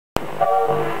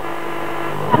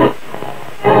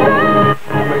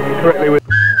Correctly with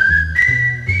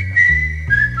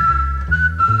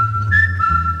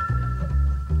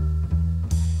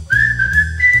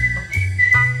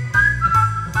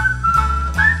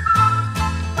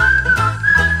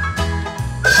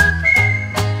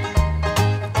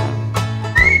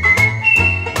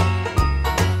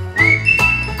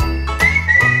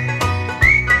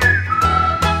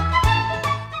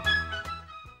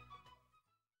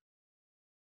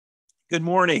Good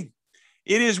morning.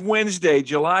 It is Wednesday,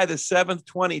 July the 7th,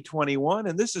 2021,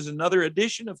 and this is another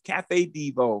edition of Cafe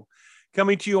Devo,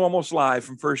 coming to you almost live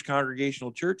from First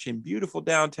Congregational Church in beautiful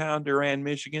downtown Durand,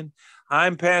 Michigan.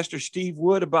 I'm Pastor Steve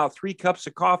Wood, about 3 cups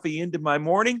of coffee into my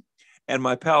morning, and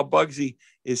my pal Bugsy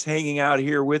is hanging out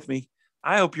here with me.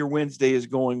 I hope your Wednesday is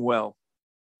going well.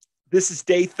 This is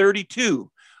day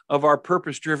 32 of our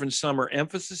purpose-driven summer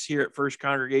emphasis here at First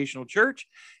Congregational Church,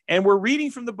 and we're reading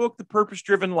from the book, The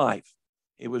Purpose-Driven Life.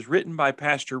 It was written by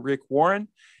Pastor Rick Warren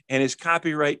and is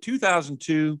copyright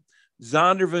 2002,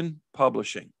 Zondervan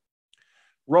Publishing.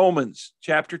 Romans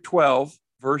chapter 12,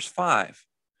 verse 5.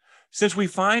 Since we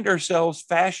find ourselves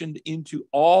fashioned into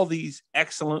all these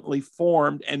excellently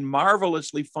formed and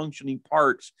marvelously functioning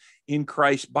parts in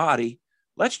Christ's body,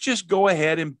 let's just go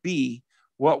ahead and be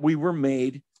what we were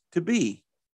made to be.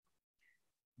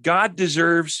 God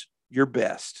deserves your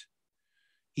best.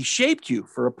 He shaped you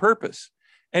for a purpose,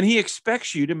 and he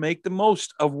expects you to make the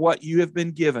most of what you have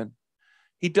been given.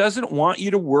 He doesn't want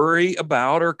you to worry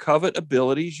about or covet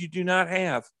abilities you do not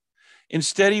have.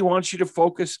 Instead, he wants you to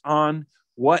focus on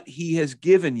what he has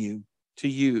given you to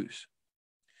use.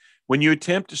 When you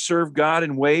attempt to serve God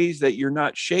in ways that you're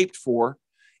not shaped for,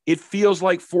 it feels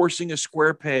like forcing a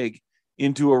square peg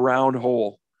into a round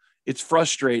hole. It's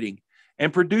frustrating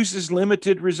and produces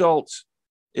limited results.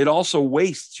 It also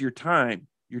wastes your time,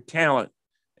 your talent,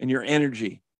 and your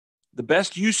energy. The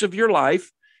best use of your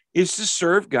life is to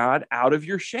serve God out of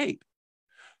your shape.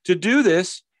 To do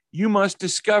this, you must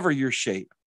discover your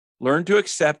shape, learn to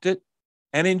accept it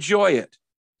and enjoy it,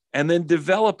 and then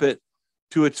develop it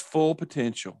to its full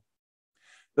potential.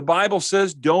 The Bible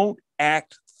says, don't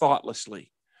act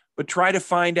thoughtlessly, but try to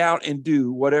find out and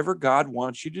do whatever God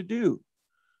wants you to do.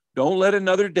 Don't let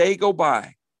another day go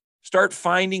by. Start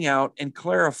finding out and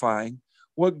clarifying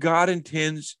what God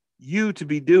intends you to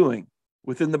be doing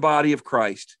within the body of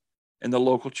Christ and the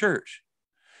local church.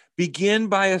 Begin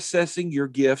by assessing your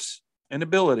gifts and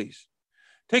abilities.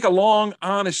 Take a long,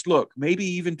 honest look, maybe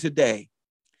even today,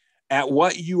 at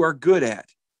what you are good at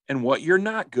and what you're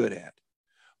not good at.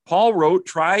 Paul wrote,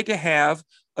 try to have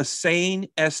a sane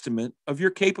estimate of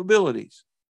your capabilities.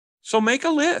 So make a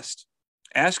list.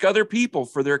 Ask other people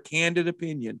for their candid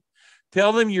opinion.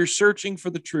 Tell them you're searching for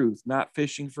the truth, not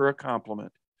fishing for a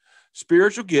compliment.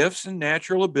 Spiritual gifts and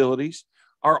natural abilities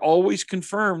are always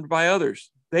confirmed by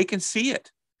others. They can see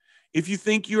it. If you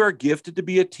think you are gifted to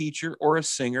be a teacher or a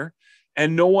singer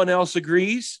and no one else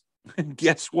agrees,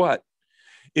 guess what?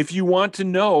 If you want to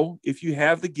know if you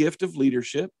have the gift of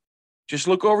leadership, just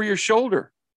look over your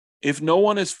shoulder. If no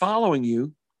one is following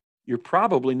you, you're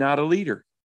probably not a leader.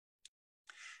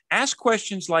 Ask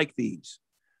questions like these.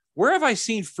 Where have I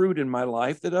seen fruit in my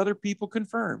life that other people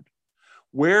confirmed?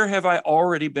 Where have I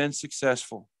already been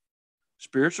successful?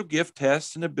 Spiritual gift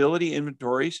tests and ability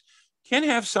inventories can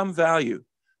have some value,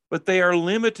 but they are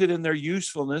limited in their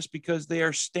usefulness because they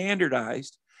are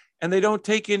standardized and they don't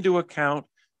take into account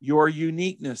your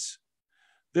uniqueness.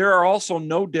 There are also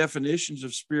no definitions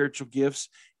of spiritual gifts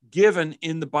given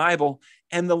in the Bible,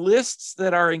 and the lists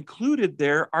that are included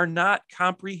there are not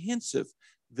comprehensive.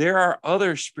 There are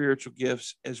other spiritual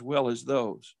gifts as well as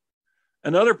those.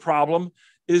 Another problem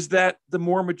is that the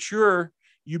more mature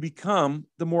you become,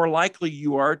 the more likely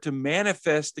you are to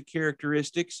manifest the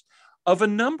characteristics of a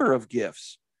number of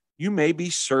gifts. You may be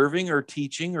serving or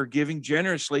teaching or giving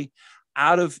generously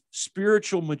out of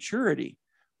spiritual maturity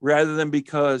rather than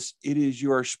because it is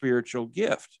your spiritual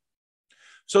gift.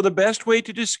 So the best way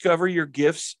to discover your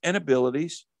gifts and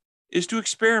abilities is to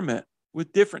experiment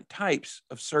with different types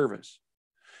of service.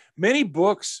 Many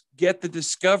books get the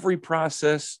discovery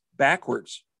process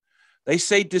backwards. They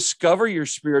say discover your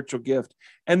spiritual gift,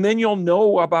 and then you'll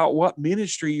know about what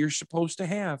ministry you're supposed to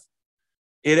have.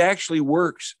 It actually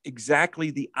works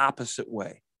exactly the opposite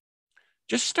way.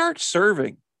 Just start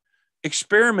serving,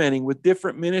 experimenting with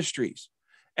different ministries,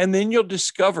 and then you'll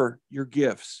discover your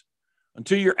gifts.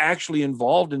 Until you're actually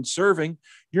involved in serving,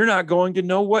 you're not going to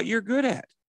know what you're good at.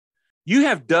 You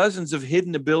have dozens of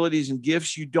hidden abilities and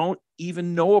gifts you don't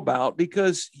even know about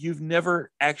because you've never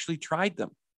actually tried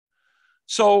them.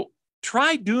 So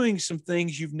try doing some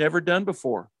things you've never done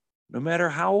before, no matter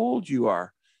how old you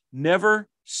are. Never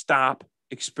stop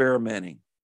experimenting.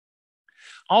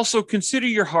 Also, consider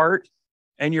your heart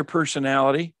and your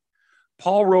personality.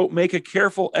 Paul wrote, make a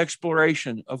careful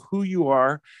exploration of who you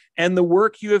are and the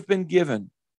work you have been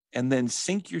given, and then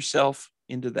sink yourself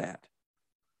into that.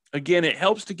 Again, it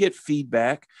helps to get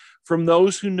feedback from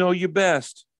those who know you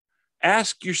best.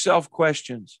 Ask yourself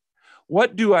questions.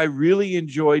 What do I really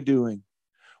enjoy doing?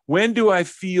 When do I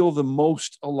feel the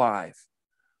most alive?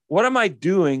 What am I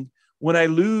doing when I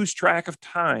lose track of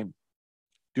time?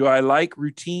 Do I like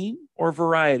routine or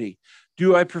variety?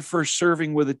 Do I prefer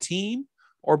serving with a team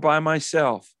or by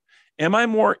myself? Am I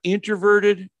more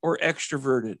introverted or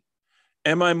extroverted?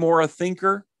 Am I more a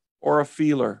thinker or a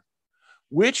feeler?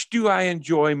 Which do I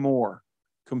enjoy more,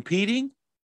 competing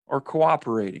or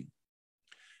cooperating?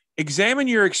 Examine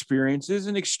your experiences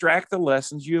and extract the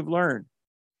lessons you have learned.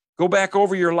 Go back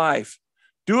over your life,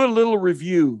 do a little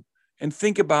review, and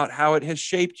think about how it has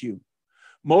shaped you.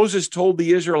 Moses told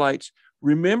the Israelites,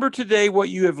 remember today what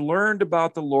you have learned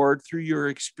about the Lord through your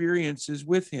experiences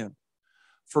with him.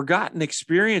 Forgotten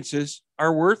experiences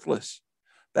are worthless.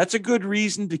 That's a good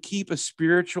reason to keep a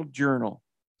spiritual journal.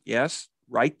 Yes,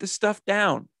 write the stuff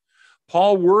down.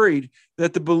 Paul worried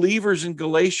that the believers in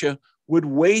Galatia would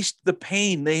waste the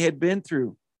pain they had been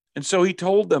through. And so he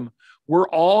told them, were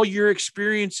all your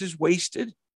experiences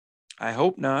wasted? I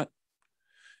hope not.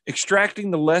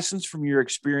 Extracting the lessons from your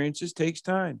experiences takes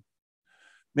time.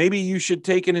 Maybe you should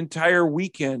take an entire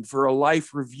weekend for a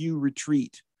life review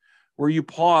retreat where you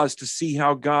pause to see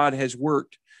how God has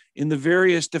worked in the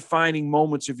various defining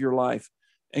moments of your life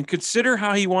and consider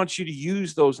how he wants you to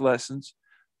use those lessons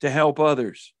to help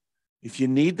others. If you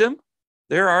need them,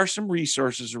 there are some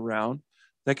resources around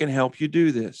that can help you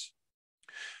do this.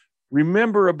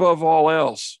 Remember, above all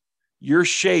else, your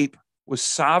shape was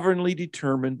sovereignly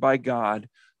determined by God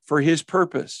for his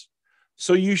purpose.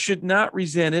 So you should not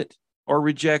resent it or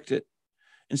reject it.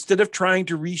 Instead of trying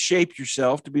to reshape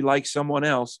yourself to be like someone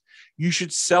else, you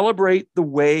should celebrate the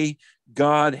way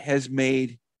God has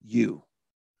made you.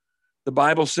 The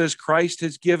Bible says Christ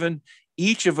has given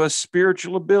each of us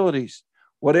spiritual abilities,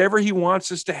 whatever he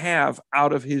wants us to have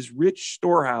out of his rich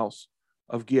storehouse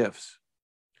of gifts.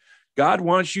 God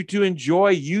wants you to enjoy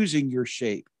using your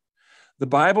shape. The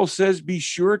Bible says, be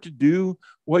sure to do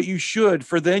what you should,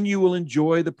 for then you will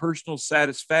enjoy the personal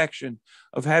satisfaction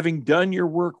of having done your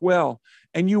work well,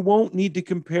 and you won't need to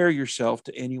compare yourself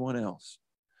to anyone else.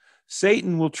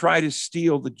 Satan will try to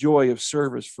steal the joy of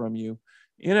service from you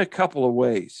in a couple of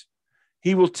ways.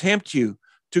 He will tempt you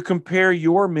to compare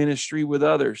your ministry with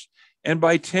others, and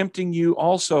by tempting you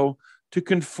also to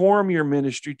conform your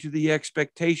ministry to the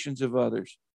expectations of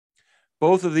others.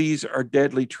 Both of these are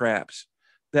deadly traps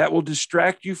that will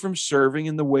distract you from serving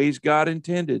in the ways God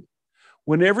intended.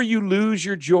 Whenever you lose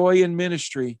your joy in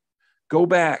ministry, go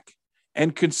back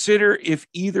and consider if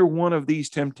either one of these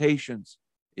temptations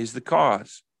is the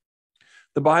cause.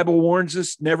 The Bible warns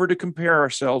us never to compare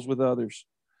ourselves with others.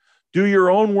 Do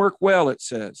your own work well, it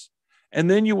says,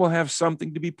 and then you will have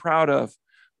something to be proud of.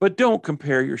 But don't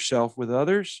compare yourself with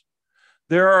others.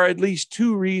 There are at least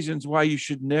two reasons why you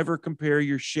should never compare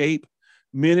your shape,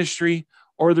 ministry,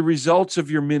 or the results of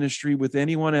your ministry with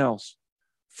anyone else.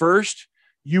 First,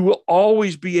 you will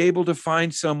always be able to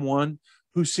find someone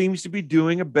who seems to be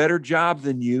doing a better job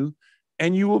than you,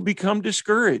 and you will become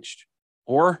discouraged.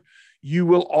 Or you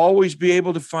will always be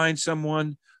able to find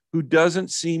someone who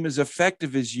doesn't seem as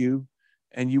effective as you,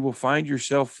 and you will find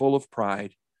yourself full of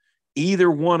pride.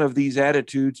 Either one of these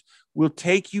attitudes will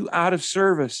take you out of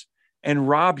service and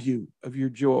rob you of your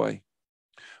joy.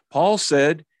 Paul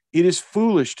said, it is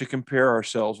foolish to compare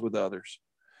ourselves with others.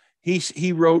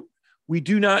 He wrote, we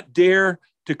do not dare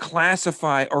to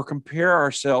classify or compare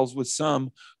ourselves with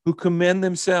some who commend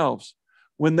themselves.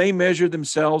 When they measure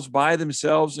themselves by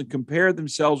themselves and compare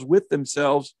themselves with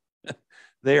themselves,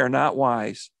 they are not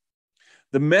wise.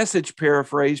 The Message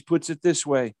paraphrase puts it this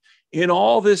way: in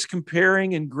all this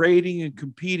comparing and grading and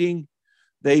competing,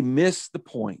 they miss the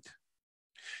point.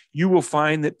 You will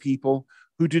find that people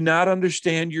who do not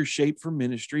understand your shape for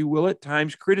ministry will at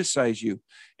times criticize you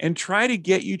and try to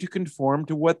get you to conform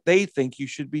to what they think you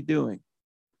should be doing.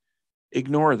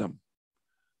 Ignore them.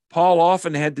 Paul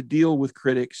often had to deal with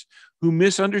critics who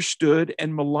misunderstood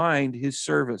and maligned his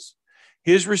service.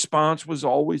 His response was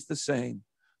always the same: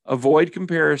 avoid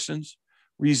comparisons,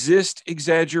 resist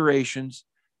exaggerations,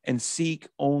 and seek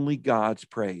only God's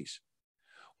praise.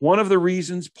 One of the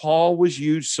reasons Paul was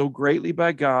used so greatly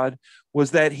by God was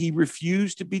that he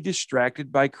refused to be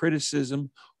distracted by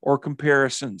criticism or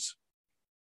comparisons.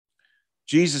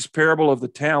 Jesus' parable of the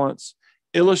talents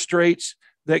illustrates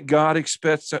that God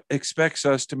expects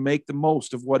us to make the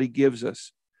most of what he gives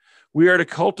us. We are to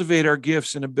cultivate our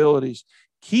gifts and abilities,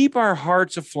 keep our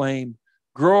hearts aflame,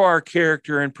 grow our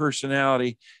character and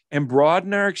personality, and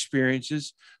broaden our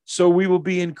experiences so we will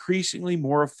be increasingly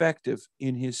more effective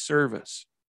in his service.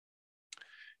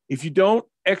 If you don't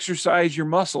exercise your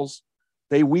muscles,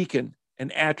 they weaken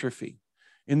and atrophy.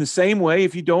 In the same way,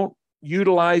 if you don't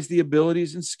utilize the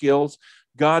abilities and skills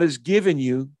God has given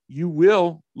you, you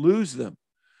will lose them.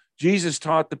 Jesus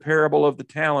taught the parable of the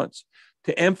talents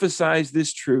to emphasize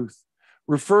this truth.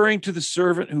 Referring to the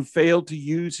servant who failed to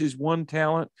use his one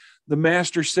talent, the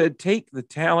master said, "Take the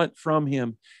talent from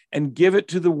him and give it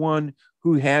to the one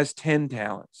who has 10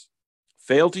 talents.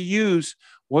 Fail to use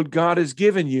what God has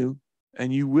given you,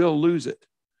 and you will lose it.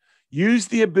 Use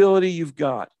the ability you've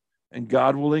got, and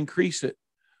God will increase it."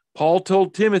 Paul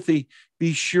told Timothy,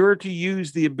 "Be sure to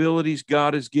use the abilities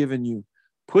God has given you.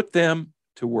 Put them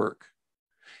to work."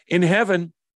 In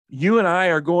heaven, you and I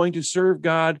are going to serve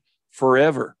God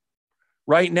forever.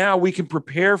 Right now, we can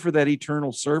prepare for that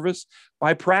eternal service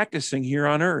by practicing here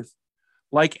on earth.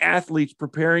 Like athletes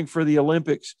preparing for the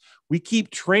Olympics, we keep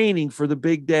training for the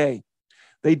big day.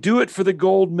 They do it for the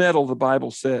gold medal, the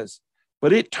Bible says,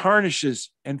 but it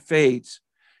tarnishes and fades.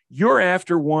 You're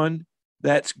after one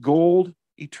that's gold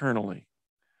eternally.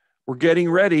 We're getting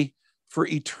ready for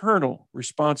eternal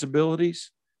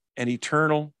responsibilities and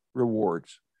eternal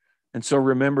rewards. And so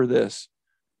remember this: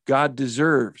 God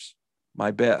deserves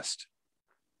my best.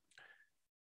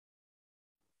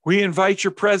 We invite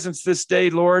your presence this day,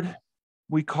 Lord.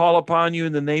 We call upon you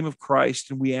in the name of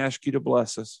Christ, and we ask you to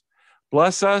bless us.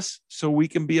 Bless us so we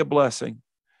can be a blessing.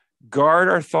 Guard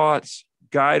our thoughts,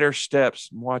 guide our steps,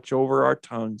 and watch over our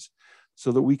tongues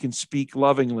so that we can speak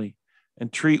lovingly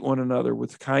and treat one another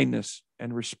with kindness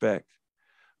and respect.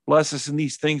 Bless us in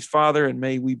these things, Father, and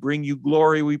may we bring you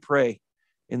glory, we pray,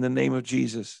 in the name of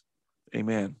Jesus.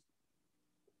 Amen.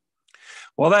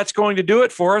 Well, that's going to do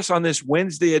it for us on this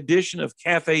Wednesday edition of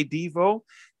Cafe Devo,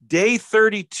 day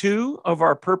 32 of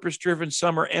our purpose-driven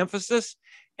summer emphasis.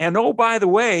 And oh, by the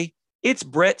way, it's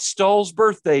Brett Stull's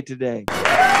birthday today.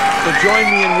 So join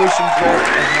me in wishing Brett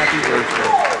a happy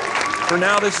birthday. For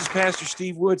now, this is Pastor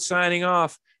Steve Wood signing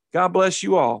off. God bless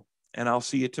you all, and I'll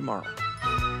see you tomorrow.